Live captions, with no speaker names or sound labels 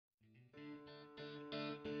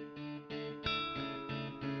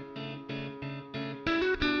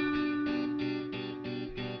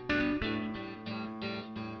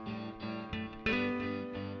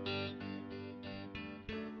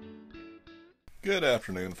Good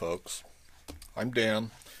afternoon, folks. I'm Dan,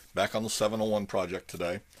 back on the 701 project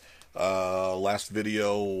today. Last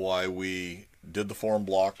video, why we did the form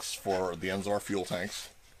blocks for the ends of our fuel tanks.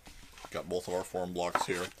 Got both of our form blocks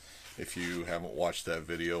here. If you haven't watched that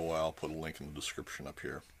video, I'll put a link in the description up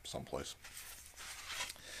here someplace.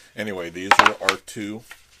 Anyway, these are our two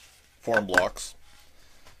form blocks.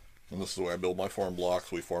 And this is the way I build my form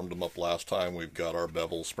blocks. We formed them up last time. We've got our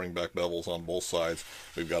bevels, spring-back bevels on both sides.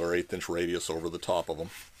 We've got our 1/8 inch radius over the top of them.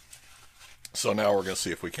 So now we're going to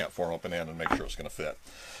see if we can't form up an end and make sure it's going to fit.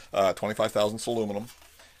 25 thousandths aluminum.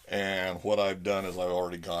 And what I've done is I've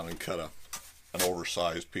already gone and cut an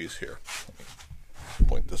oversized piece here.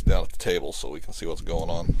 Point this down at the table so we can see what's going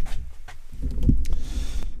on.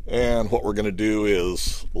 And what we're going to do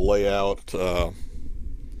is lay out,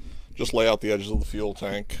 just lay out the edges of the fuel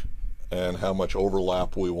tank and how much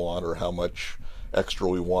overlap we want or how much extra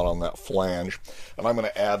we want on that flange. And I'm going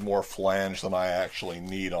to add more flange than I actually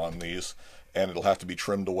need on these, and it'll have to be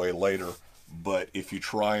trimmed away later. But if you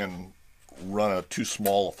try and run a too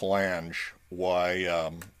small a flange,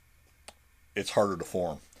 why, it's harder to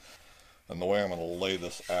form. And the way I'm going to lay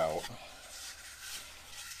this out,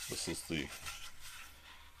 this is the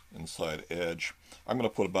inside edge. I'm going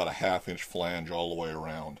to put about a 1/2 inch flange all the way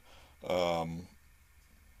around.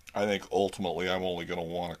 I think ultimately I'm only going to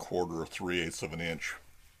want 1/4 or 3/8 of an inch.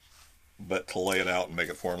 But to lay it out and make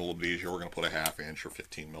it form a little bit easier, we're going to put a 1/2 inch or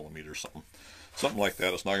 15 millimeters, something like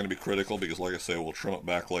that. It's not going to be critical because, like I say, we'll trim it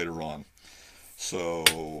back later on.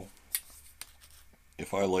 So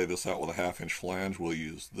if I lay this out with a 1/2 inch flange, we'll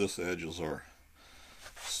use this edge as our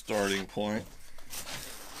starting point.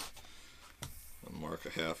 And mark a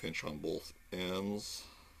 1/2 inch on both ends.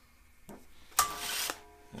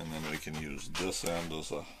 And then we can use this end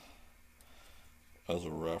as a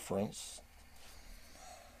reference.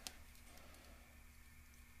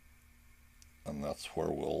 And that's where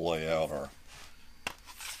we'll lay out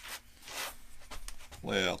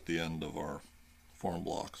the end of our form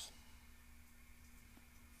blocks.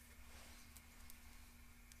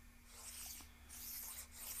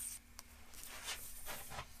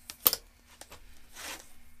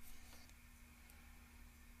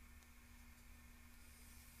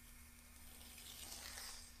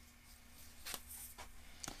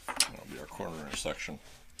 Corner intersection.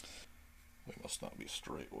 We must not be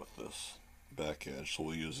straight with this back edge, so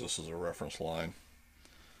we'll use this as a reference line.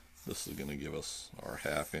 This is going to give us our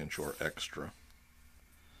 1/2 inch or extra.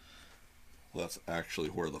 That's actually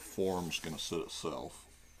where the form's going to sit itself,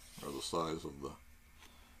 or the size of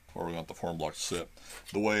where we want the form block to sit.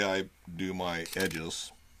 The way I do my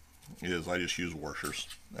edges is I just use washers,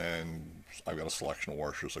 and I've got a selection of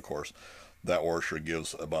washers, of course. That washer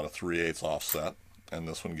gives about a 3/8 offset, and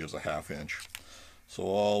this one gives a 1/2 inch. So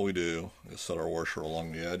all we do is set our washer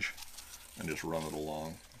along the edge and just run it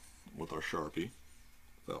along with our Sharpie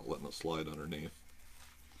without letting it slide underneath.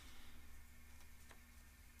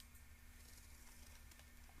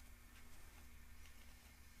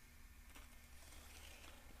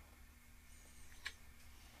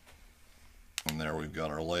 And there we've got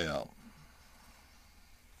our layout.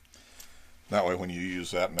 That way, when you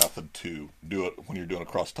use that method to do it, when you're doing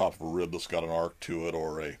across the top of a rib that's got an arc to it,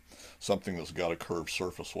 or something that's got a curved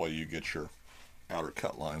surface, while you get your outer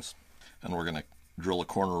cut lines. And we're going to drill a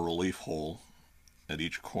corner relief hole at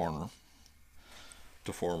each corner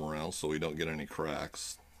to form around so we don't get any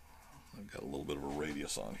cracks. I've got a little bit of a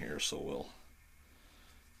radius on here, so we'll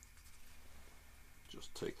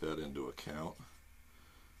just take that into account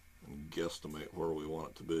and guesstimate where we want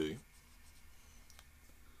it to be.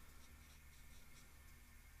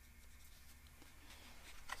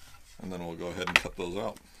 And then we'll go ahead and cut those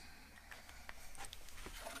out.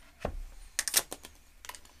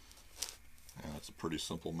 And it's a pretty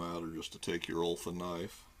simple matter just to take your Olfa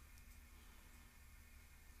knife.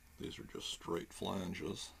 These are just straight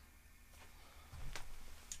flanges.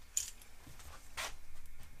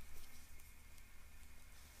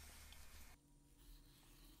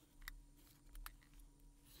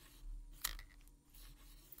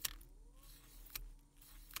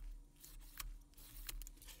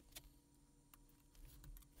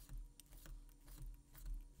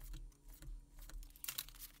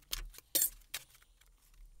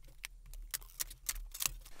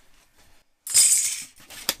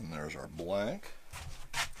 And there's our blank.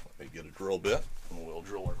 Let me get a drill bit and we'll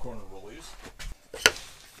drill our corner reliefs.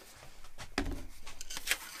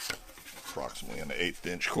 Approximately an 1/8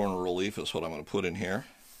 inch corner relief is what I'm going to put in here.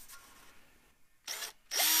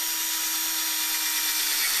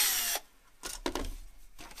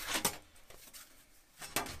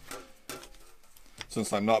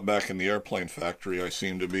 Since I'm not back in the airplane factory, I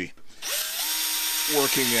seem to be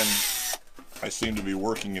I seem to be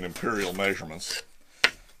working in imperial measurements.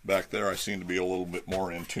 Back there I seem to be a little bit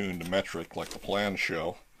more in tune to metric like the plans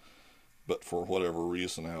show. But for whatever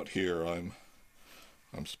reason out here I'm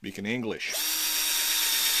speaking English.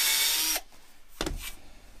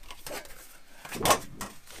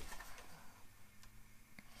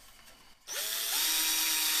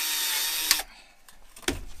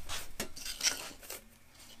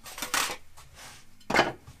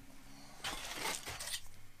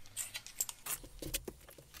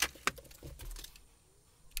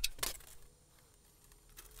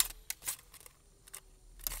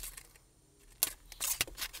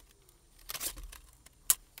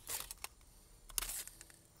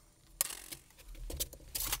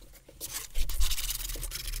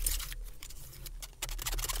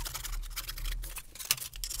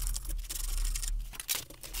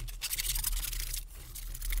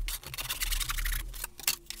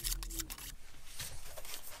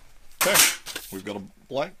 Okay, we've got a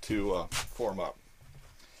blank to form up.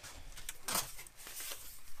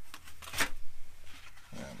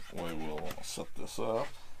 And we will set this up.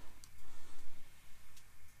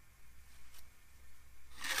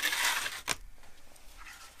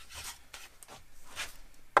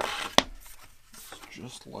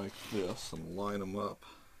 Just like this, and line them up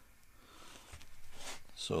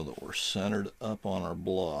so that we're centered up on our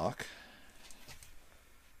block.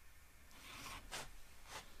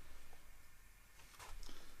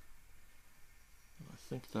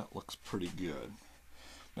 I think that looks pretty good.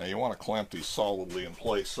 Now you want to clamp these solidly in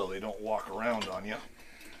place so they don't walk around on you.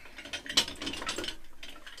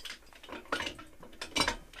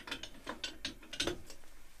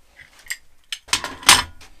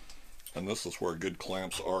 And this is where good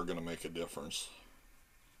clamps are going to make a difference.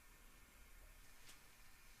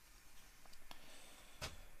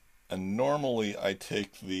 And normally I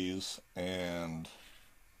take these and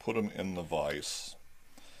put them in the vise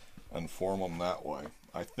and form them that way.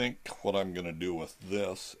 I think what I'm going to do with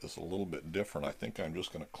this is a little bit different. I think I'm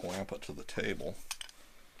just going to clamp it to the table.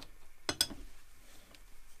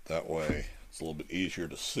 That way it's a little bit easier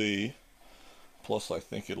to see. Plus I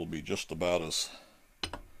think it'll be just about as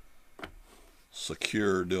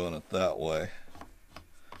secure doing it that way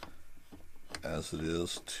as it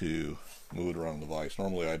is to move it around the vise.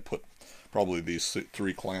 Normally I'd put probably these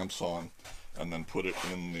 3 clamps on and then put it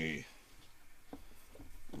in the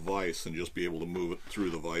vise and just be able to move it through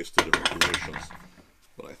the vise to different positions.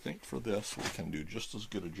 But I think for this we can do just as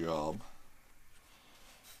good a job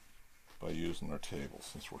by using our table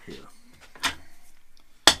since we're here.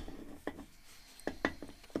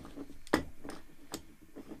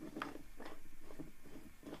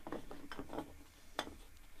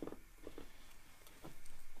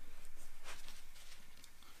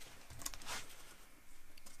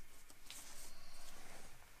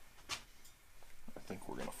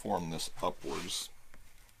 Form this upwards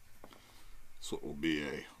so it will be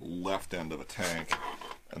a left end of a tank,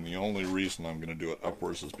 and the only reason I'm going to do it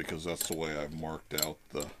upwards is because that's the way I've marked out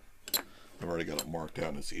I've already got it marked out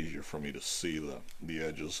and it's easier for me to see the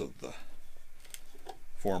edges of the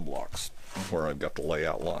form blocks where I've got the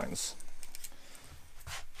layout lines.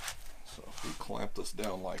 So if we clamp this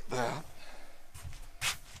down like that,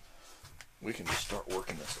 we can just start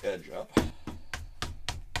working this edge up.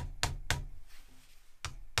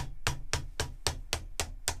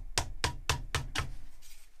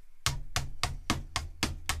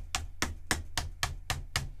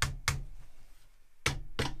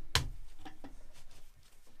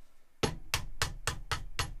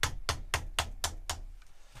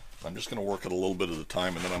 I'm just going to work it a little bit at a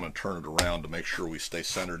time, and then I'm going to turn it around to make sure we stay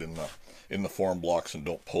centered in the form blocks and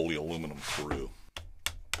don't pull the aluminum through.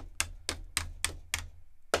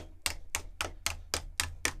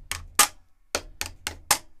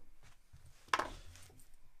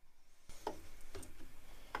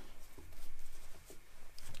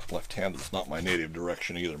 Left-handed is not my native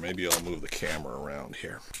direction either. Maybe I'll move the camera around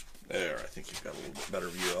here. There, I think you've got a little bit better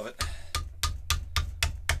view of it.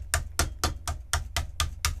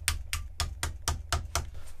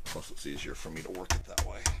 Plus it's easier for me to work it that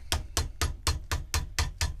way.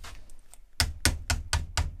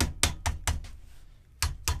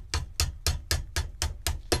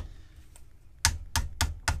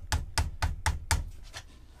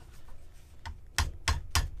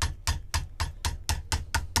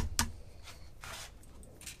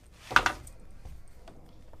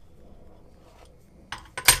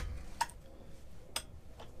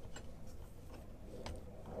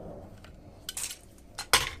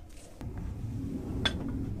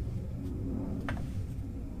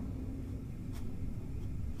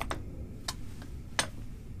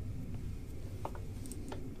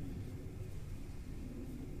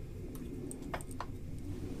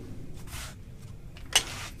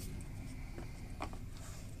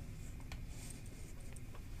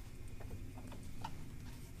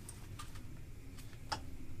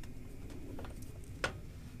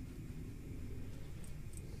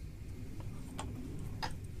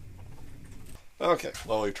 Okay,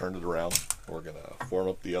 well, we turned it around. We're going to form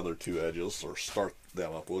up the other two edges, or start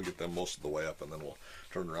them up. We'll get them most of the way up, and then we'll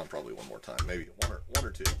turn it around probably one more time. Maybe one or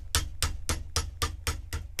two.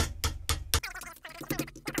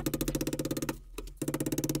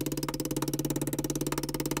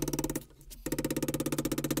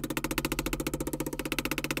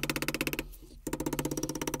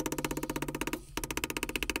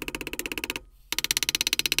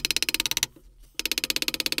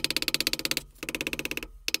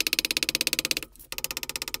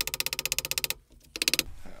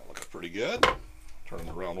 Pretty good. Turn it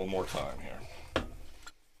around one more time here.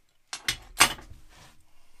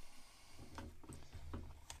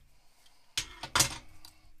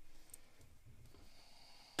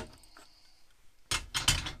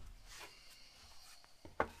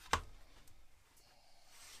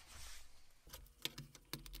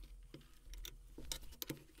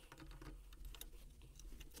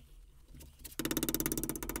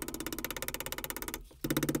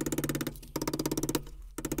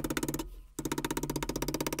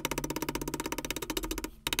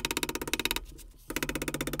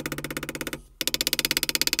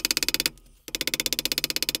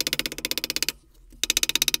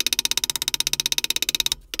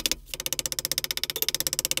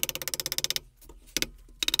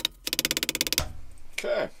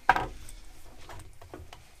 Okay, let's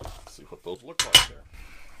see what those look like here.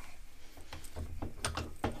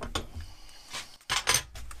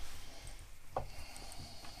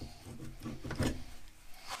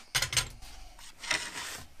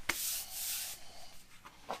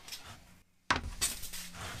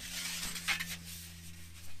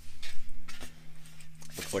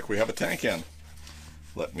 Looks like we have a tank in.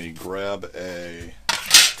 Let me grab a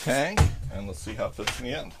tank and let's see how it fits in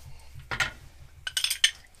the end.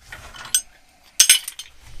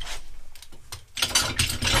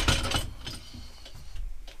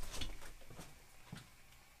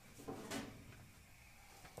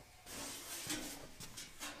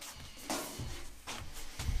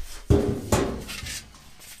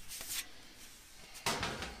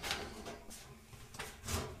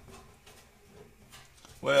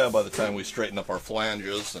 Well, by the time we straighten up our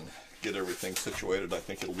flanges and get everything situated, I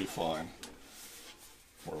think it'll be fine.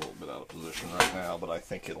 We're a little bit out of position right now, but I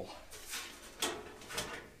think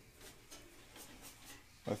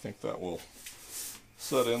that will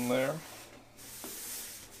set in there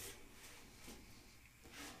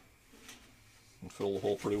and fill the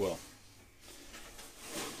hole pretty well.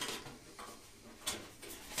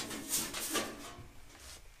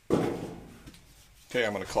 Okay,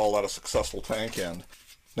 I'm going to call that a successful tank end.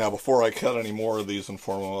 Now, before I cut any more of these and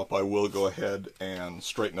form them up, I will go ahead and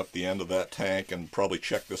straighten up the end of that tank and probably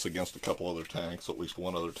check this against a couple other tanks, at least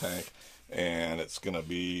one other tank, and it's going to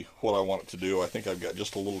be what I want it to do. I think I've got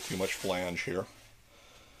just a little too much flange here,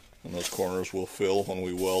 and those corners will fill when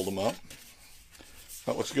we weld them up.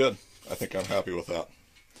 That looks good. I think I'm happy with that.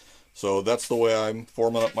 So that's the way I'm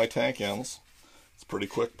forming up my tank ends. It's pretty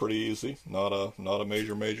quick, pretty easy, not a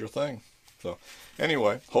major thing. So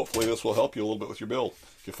anyway, hopefully this will help you a little bit with your build.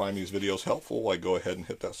 If you find these videos helpful, why go ahead and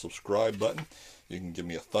hit that subscribe button. You can give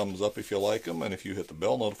me a thumbs up if you like them, and if you hit the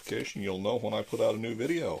bell notification, you'll know when I put out a new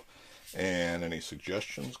video. And any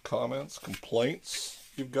suggestions, comments, complaints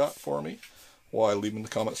you've got for me, why leave them in the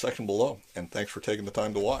comment section below. And thanks for taking the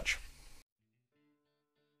time to watch.